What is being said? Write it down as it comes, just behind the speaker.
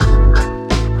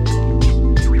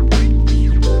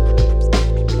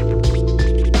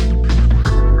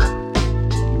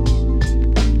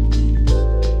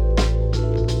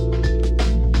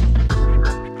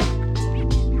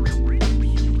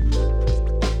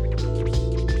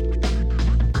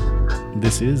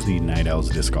This is the Night Owls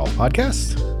Disc Golf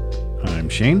Podcast. I'm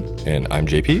Shane. And I'm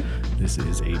JP. This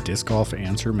is a Disc Golf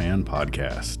Answer Man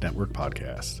podcast, network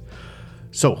podcast.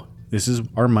 So this is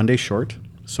our Monday short.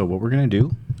 So what we're going to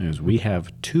do is we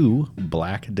have 2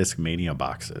 black Discmania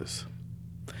boxes.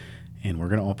 And we're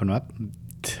going to open them up,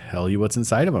 tell you what's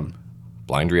inside of them.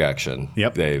 Blind reaction.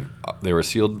 Yep. They were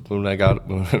sealed when I got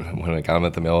them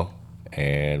at the mill,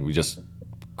 and we just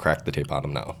cracked the tape on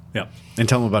them now. Yep. And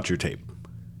tell them about your tape.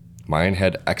 Mine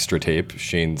had extra tape.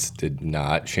 Shane's did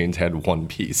not. Shane's had one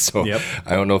piece. So Yep.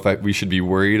 I don't know if we should be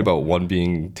worried about one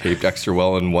being taped extra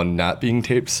well and one not being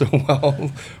taped so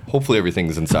well. Hopefully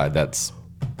everything's inside. That's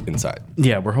inside.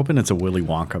 Yeah, we're hoping it's a Willy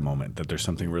Wonka moment, that there's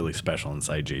something really special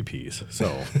inside JP's.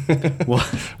 So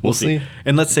we'll see.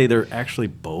 And let's say they're actually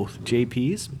both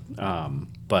JP's,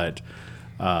 but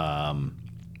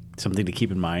something to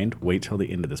keep in mind, wait till the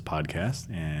end of this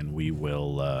podcast and we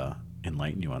will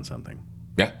enlighten you on something.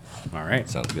 Yeah. All right.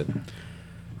 Sounds good.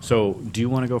 So do you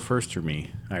want to go first or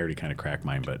me? I already kind of cracked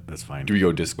mine, but that's fine. Do we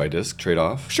go disc by disc, trade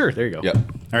off? Sure, there you go. Yep.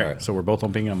 All right. So we're both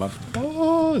opening them up.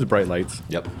 Oh, there's bright lights.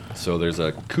 Yep. So there's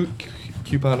a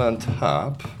coupon on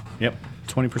top. Yep.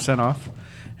 20% off.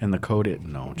 And the code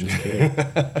no, just kidding.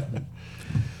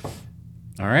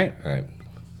 All right. All right.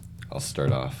 I'll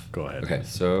start off. Go ahead. Okay.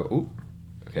 So,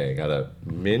 I got a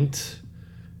mint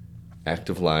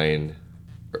active line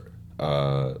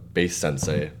base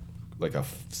sensei, like a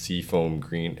seafoam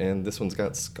green, and this one's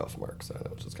got scuff marks on it,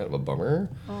 which is kind of a bummer.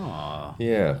 Aw.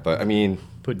 Yeah, but I mean,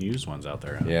 Putting used ones out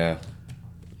there. Huh? yeah,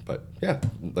 but yeah,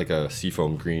 like a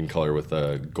seafoam green color with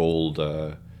a gold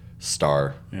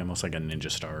star. Yeah, almost like a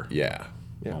ninja star. Yeah,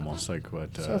 yeah, Almost like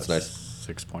what? So that's nice.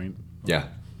 6 point. yeah.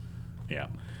 Yeah.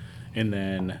 And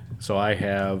then, so I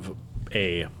have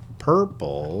a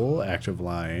purple active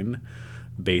line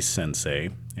base sensei,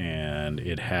 and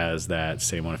it has that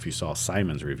same one. If you saw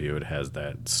Simon's review, it has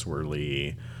that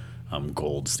swirly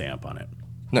gold stamp on it.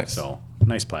 Nice. So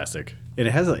nice plastic. And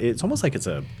it has it's almost like it's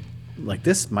a like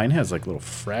this. Mine has like little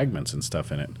fragments and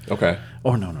stuff in it. Okay.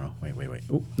 Oh no, wait.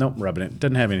 Oh nope, rubbing it.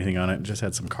 Doesn't have anything on it. Just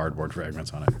had some cardboard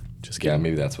fragments on it. Just kidding. Yeah,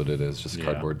 maybe that's what it is. Just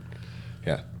cardboard.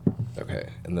 Yeah. Okay.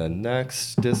 And the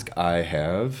next disc I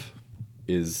have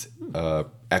is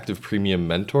Active Premium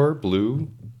Mentor Blue.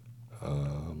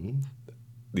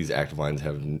 These active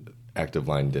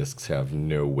line discs have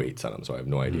no weights on them, so I have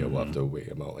no idea. We'll have to weigh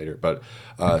them out later. But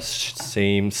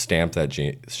same stamp that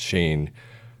Shane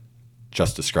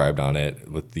just described on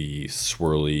it with the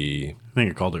swirly. I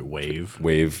think I called it wave.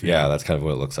 Yeah, that's kind of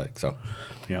what it looks like. So,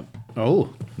 Yep.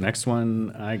 Oh, next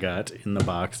one I got in the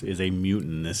box is a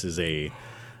mutant. This is a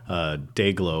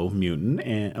Dayglow mutant,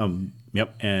 and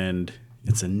and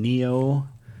it's a Neo,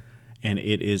 and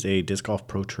it is a Disc Golf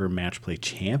Pro Tour Match Play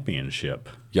Championship.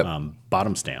 Yep.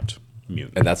 Bottom stamped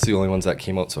mutant. and that's the only ones that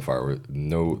came out so far.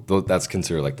 That's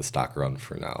considered like the stock run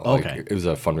for now. Okay. Like, it was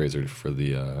a fundraiser for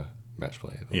the match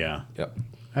play. Yeah. Yep.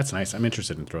 That's nice. I'm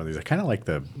interested in throwing these. I kind of like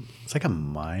it's like a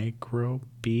micro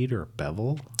bead or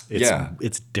bevel.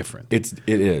 It's different. It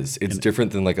is. It's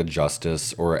different than like a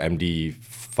Justice or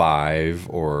MD5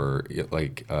 or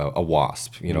like a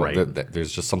Wasp. You know, Right.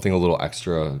 There's just something a little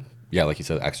extra. Yeah, like you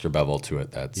said, extra bevel to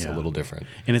it. That's a little different.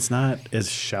 And it's not as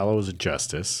shallow as a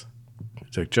Justice.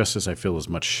 So Justice, I feel, is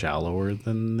much shallower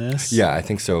than this. Yeah, I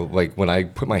think so. Like when I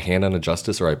put my hand on a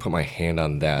Justice or I put my hand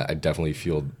on that, I definitely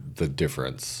feel the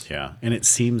difference. Yeah, and it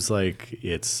seems like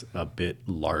it's a bit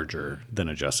larger than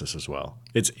a Justice as well.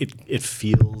 It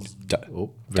feels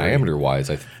Diameter wise,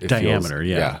 diameter. Feels,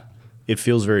 yeah, it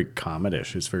feels very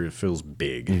Comet-ish. It feels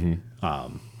big.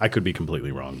 Mm-hmm. I could be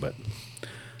completely wrong, but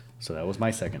so that was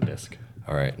my second disc.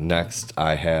 All right, next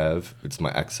I have it's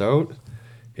my X out.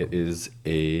 It is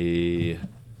a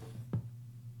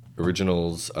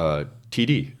Originals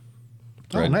TD.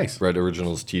 Nice. Red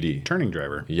Originals TD. Turning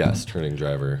driver. Yes, turning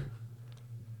driver.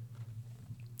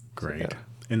 Great. Yeah.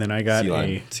 And then I got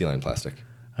C-line plastic.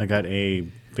 I got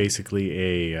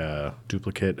basically a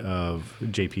duplicate of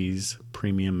JP's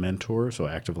Premium Mentor, so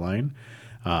active line.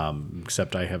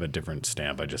 Except I have a different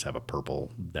stamp. I just have that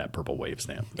purple wave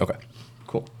stamp. Okay,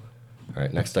 cool. All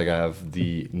right, next I have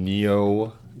the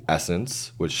Neo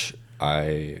Essence, which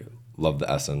I love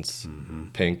the Essence.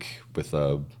 Mm-hmm. Pink with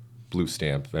a blue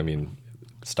stamp. I mean,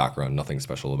 stock run, nothing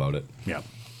special about it. Yeah.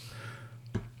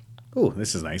 Oh,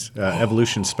 this is nice.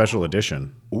 Evolution Special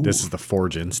Edition. Ooh. This is the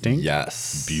Forge Instinct.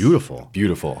 Yes. Beautiful.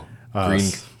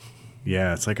 Green.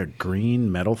 Yeah, it's like a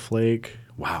green metal flake.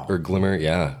 Wow. Or glimmer,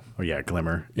 yeah. Oh, yeah,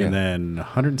 glimmer. Yeah. And then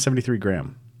 173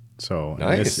 gram. So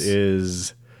nice.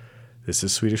 This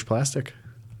is Swedish plastic.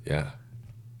 Yeah.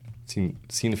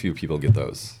 Seen a few people get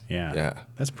those. Yeah. Yeah.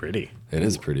 That's pretty. It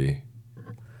is pretty.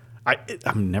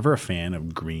 I'm never a fan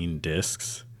of green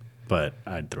discs, but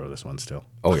I'd throw this one still.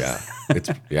 Oh yeah, that's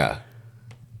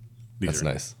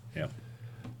nice. Yeah.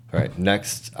 All right,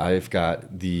 next I've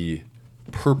got the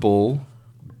purple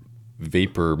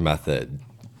vapor method.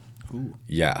 Ooh.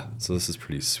 Yeah, so this is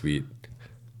pretty sweet.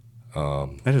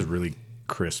 That is really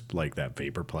crisp, like that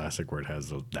vapor plastic where it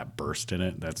has that burst in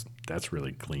it. That's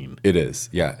really clean. It is,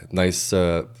 yeah. Nice,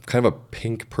 kind of a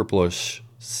pink purplish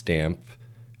stamp.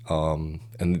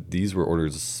 And these were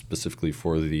ordered specifically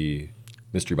for the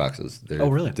mystery boxes. Oh,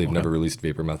 really? They've Okay. never released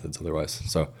vapor methods otherwise.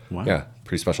 So, Wow. yeah,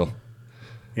 pretty special.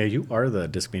 Yeah, you are the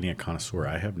Discmania connoisseur.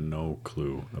 I have no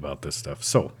clue about this stuff.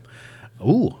 So,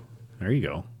 ooh, there you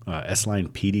go. S-Line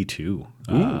PD2,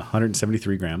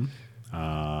 173 gram.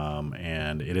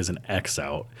 And it is an X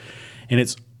out. And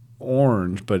it's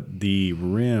orange, but the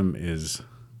rim is,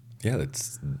 Yeah,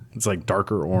 it's like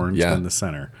darker orange Yeah. than the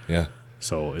center. yeah.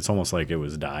 So it's almost like it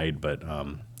was dyed, but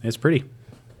it's pretty.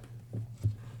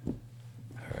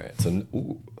 All right.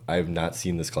 So I have not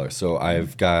seen this color. So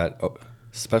I've got a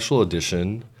special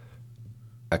edition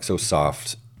Exo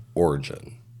Soft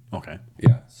Origin. Okay.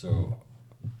 Yeah. So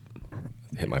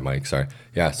hit my mic. Sorry.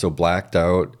 Yeah. So blacked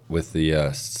out with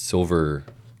the silver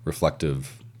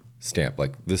reflective stamp.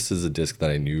 Like this is a disc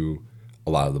that I knew a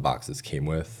lot of the boxes came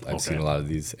with. I've seen a lot of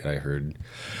these, and I heard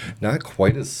not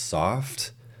quite as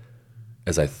soft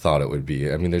as I thought it would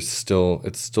be. I mean, it's still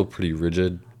pretty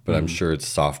rigid, but I'm sure it's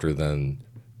softer than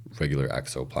regular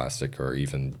exoplastic or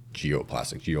even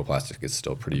geoplastic. Geoplastic is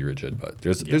still pretty rigid, but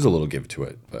there's a little give to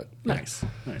it. But Nice.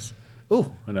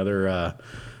 Oh, another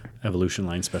Evolution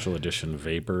Line Special Edition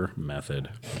Vapor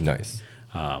Method. nice.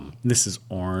 This is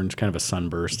orange, kind of a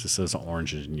sunburst. It says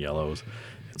oranges and yellows.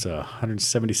 It's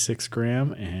 176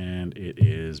 gram, and it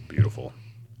is beautiful.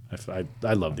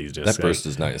 I love these discs. That burst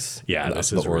is nice. Yeah, The- this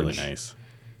the is really orange. nice.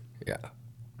 Yeah.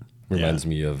 Reminds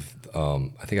me of,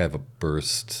 I think I have a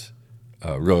burst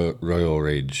Royal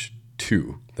Rage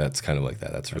 2. That's kind of like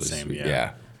that. That's really same, sweet.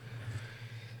 yeah.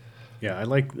 Yeah, I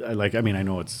like. I mean, I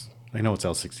know it's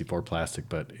L64 plastic,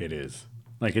 but it is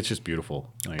like it's just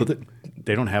beautiful. Like, But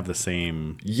they don't have the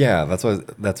same. Yeah, that's what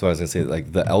I was gonna say.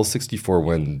 Like the L64,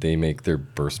 when they make their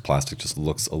burst plastic, just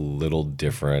looks a little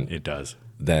different It does.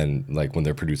 than like when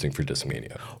they're producing for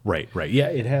Discmania. Right. Yeah,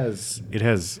 it has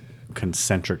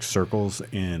concentric circles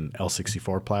in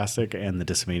L64 plastic, and the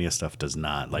Discmania stuff does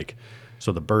not. Like,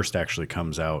 so the burst actually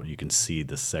comes out. You can see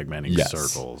the segmenting Yes.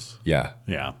 circles. Yeah.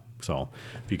 Yeah. So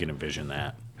if you can envision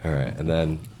that. All right, and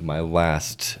then my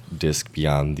last disc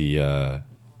beyond the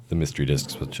mystery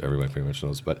discs, which everyone pretty much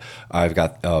knows, but I've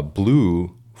got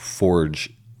blue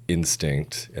Forge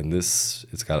Instinct, and it's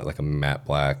got like a matte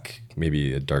black,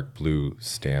 maybe a dark blue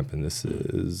stamp, and this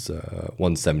is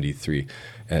 173.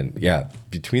 And yeah,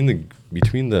 between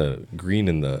the green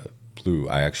and the blue,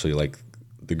 I actually like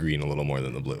the green a little more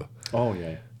than the blue. Oh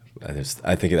yeah.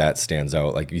 I think that stands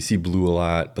out. Like you see blue a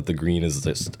lot, but the green is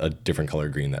just a different color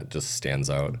green that just stands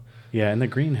out. Yeah, and the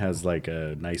green has like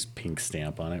a nice pink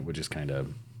stamp on it, which is kind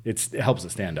of it helps it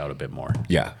stand out a bit more.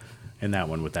 Yeah. And that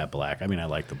one with that black. I mean, I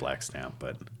like the black stamp,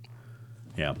 but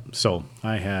yeah. So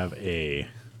I have a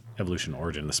Evolution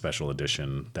Origin, the special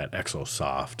edition, that Exo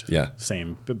Soft. Yeah.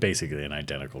 Same, but basically an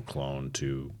identical clone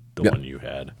to the Yep. one you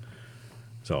had.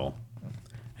 So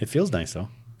it feels nice though.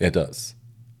 It does.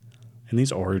 And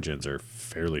these Origins are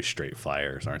fairly straight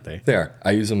flyers, aren't they? They are.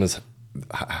 I use them as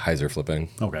hyzer flipping.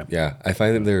 Okay. Yeah, I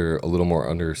find that they're a little more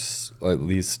at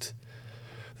least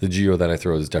the Geo that I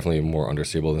throw is definitely more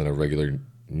understable than a regular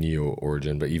Neo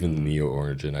Origin, but even the Neo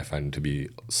Origin I find to be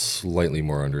slightly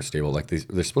more understable. Like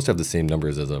they're supposed to have the same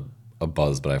numbers as a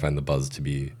Buzz, but I find the Buzz to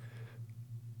be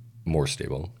more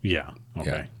stable. Yeah.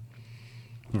 Okay.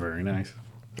 Very nice.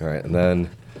 All right, and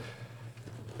then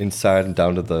inside and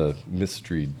down to the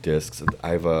mystery discs,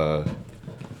 I've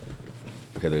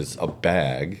there's a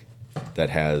bag that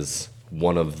has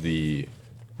one of the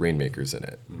Rainmakers in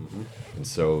it. Mm-hmm. And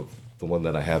so the one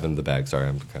that I have in the bag,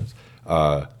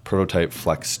 Prototype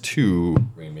Flex 2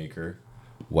 Rainmaker,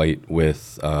 white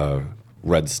with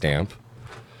red stamp.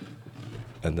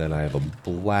 And then I have a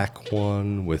black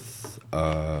one with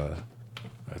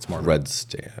It's more red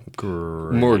stamp.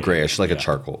 gray. More grayish, like a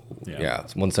charcoal. Yeah. Yeah,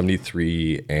 it's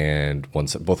 173 and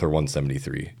both are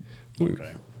 173.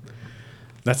 Okay.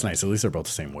 That's nice. At least they're both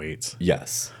the same weights.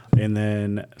 Yes. And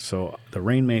then, so the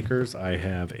Rainmakers, I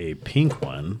have a pink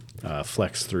one,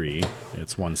 Flex 3.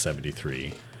 It's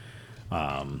 173.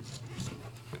 I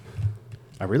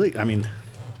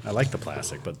like the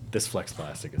plastic, but this Flex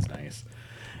plastic is nice.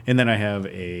 And then I have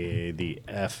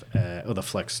the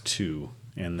Flex 2,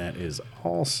 and that is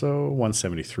also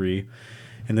 173.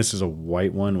 And this is a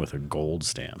white one with a gold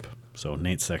stamp. So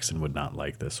Nate Sexton would not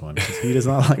like this one because he does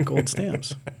not like gold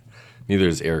stamps. Neither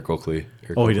is Eric Oakley.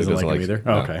 Eric Oh, he Oakley doesn't like them either?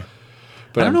 no. Oh, okay.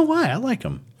 But I don't know why. I like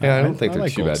them. Yeah, I don't think they're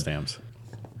like too gold bad. stamps,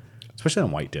 especially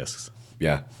on white discs.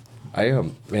 Yeah. I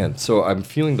am, man. So I'm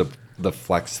feeling the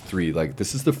Flex 3. Like,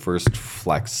 this is the first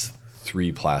Flex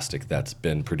 3 plastic that's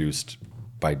been produced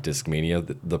by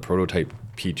Discmania. The prototype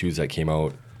P2s that came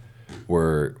out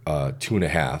were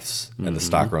 2.5s, and the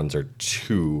stock runs are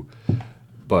 2.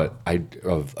 But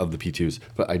of the P2s.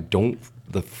 But I don't.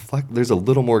 The Flex. There's a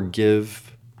little more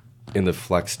give in the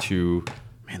Flex 2.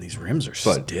 Man, these rims are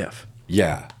stiff.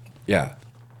 Yeah.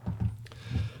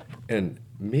 And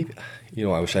maybe,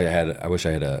 I wish I had an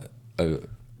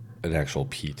actual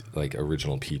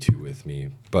original P2 with me,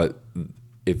 but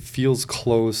it feels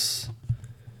close.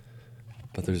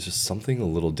 But there's just something a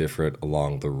little different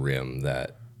along the rim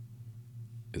that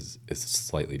is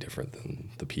slightly different than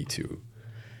the P2,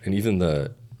 and even I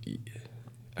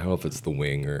don't know if it's the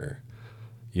wing or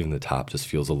even the top just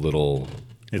feels a little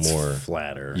more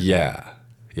flatter. Yeah,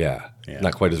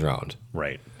 not quite as round.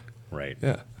 Right.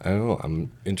 Yeah, I don't know.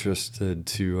 I'm interested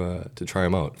to try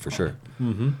them out for sure.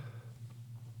 Mm-hmm.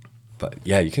 But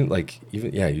yeah, you can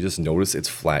you just notice it's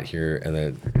flat here and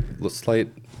then slight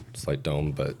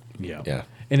dome, but yeah.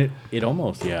 And it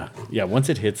almost once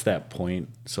it hits that point,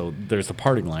 so there's the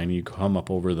parting line. You come up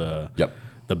over the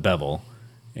bevel,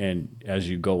 and as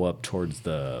you go up towards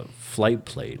the flight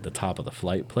plate, the top of the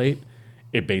flight plate,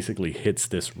 it basically hits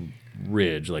this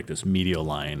ridge, like this medial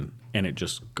line, and it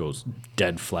just goes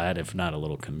dead flat, if not a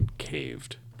little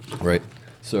concaved. Right.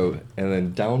 So, and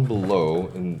then down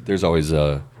below, and there's always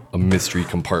a mystery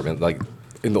compartment. Like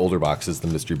in the older boxes, the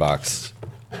mystery box,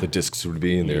 the discs would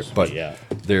be in there. But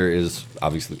there is,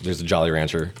 obviously, there's a Jolly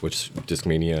Rancher, which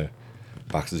Discmania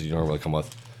boxes you normally come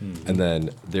with. Mm-hmm. And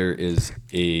then there is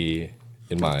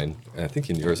in mine, and I think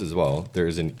in yours as well, there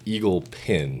is an eagle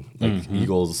pin, like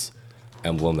Eagle's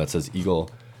emblem that says Eagle.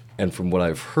 And from what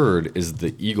I've heard is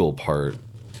the eagle part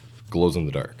glows in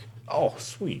the dark. Oh,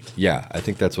 sweet. Yeah, I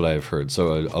think that's what I've heard.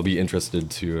 So I'll be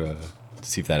interested to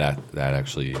see if that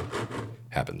actually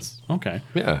happens. Okay.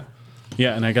 Yeah.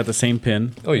 Yeah, and I got the same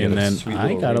pin. Oh, yeah. And then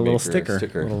I got a little sticker. A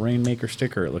little Rainmaker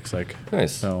sticker, it looks like.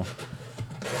 Nice. So.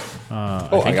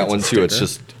 I got one too. It's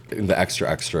just in the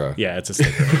extra. Yeah, it's a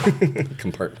sticker.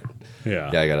 compartment. Yeah.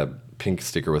 Yeah, I got a pink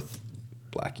sticker with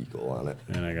Black Eagle on it.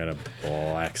 And I got a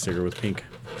black sticker with pink.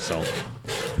 So.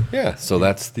 Yeah, so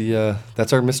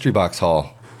that's our mystery box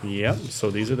haul. Yep.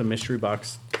 So these are the mystery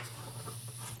box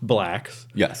blacks.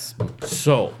 Yes.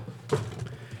 So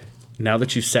now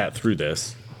that you sat through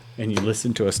this and you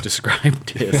listened to us describe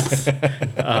discs,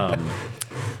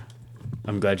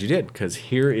 I'm glad you did, because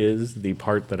here is the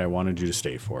part that I wanted you to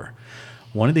stay for.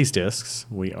 One of these discs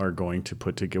we are going to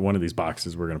put together. One of these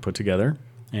boxes we're going to put together,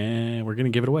 and we're going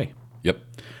to give it away. Yep.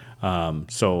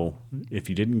 So if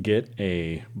you didn't get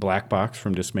a black box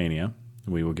from Discmania,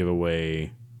 we will give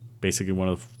away basically one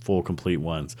of the full complete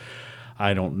ones.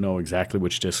 I don't know exactly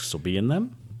which discs will be in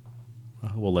them.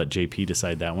 We'll let JP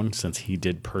decide that one, since he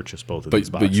did purchase both of these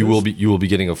boxes. But you will be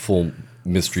getting a full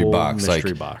mystery box.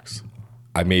 Mystery box.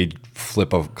 I made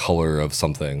flip a color of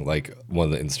something, like one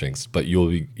of the instincts, but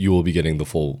you will be getting the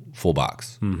full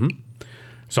box. Mm-hmm.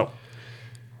 So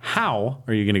how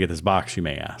are you going to get this box, you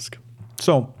may ask?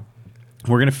 So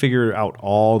we're going to figure out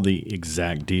all the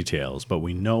exact details, but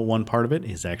we know one part of it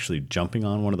is actually jumping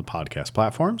on one of the podcast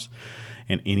platforms,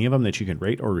 and any of them that you can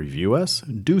rate or review us,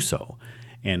 do so.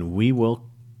 And we will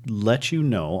let you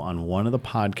know on one of the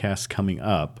podcasts coming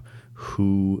up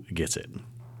who gets it.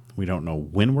 We don't know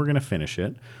when we're going to finish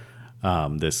it,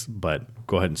 but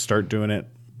go ahead and start doing it.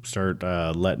 Start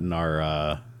letting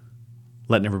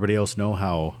everybody else know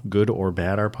how good or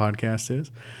bad our podcast is,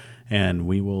 and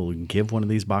we will give one of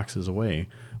these boxes away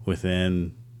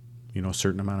within a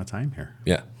certain amount of time here.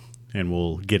 Yeah, and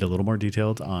we'll get a little more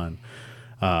detailed on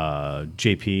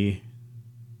JP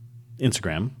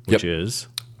Instagram, which is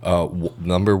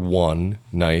number 1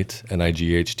 night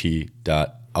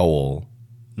NIGHT.owl,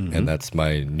 and that's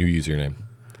my new username.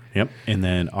 Yep, and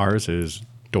then ours is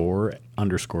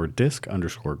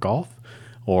door_disc_golf,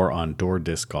 or on Door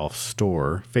Disc Golf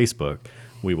Store Facebook.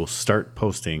 We will start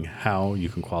posting how you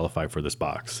can qualify for this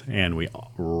box. And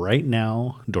right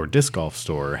now, Door Disc Golf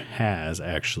Store has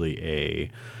actually a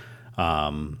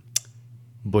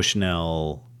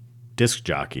Bushnell disc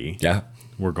jockey. Yeah.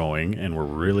 We're going, and we're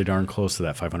really darn close to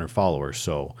that 500 followers.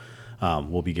 So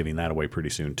we'll be giving that away pretty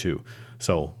soon too.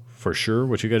 So for sure,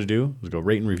 what you got to do is go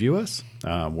rate and review us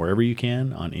wherever you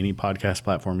can, on any podcast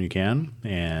platform you can,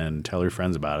 and tell your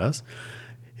friends about us.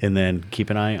 And then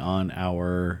keep an eye on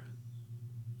our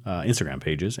Instagram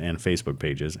pages and Facebook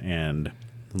pages, and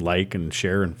like and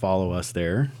share and follow us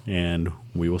there, and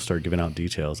we will start giving out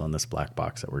details on this black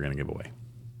box that we're going to give away.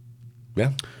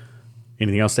 Yeah.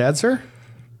 Anything else to add, sir?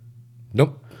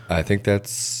 Nope. I think that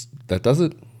does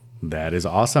it. That is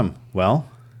awesome. Well,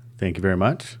 thank you very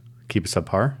much. Keep us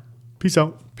subpar. Peace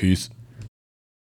out. Peace.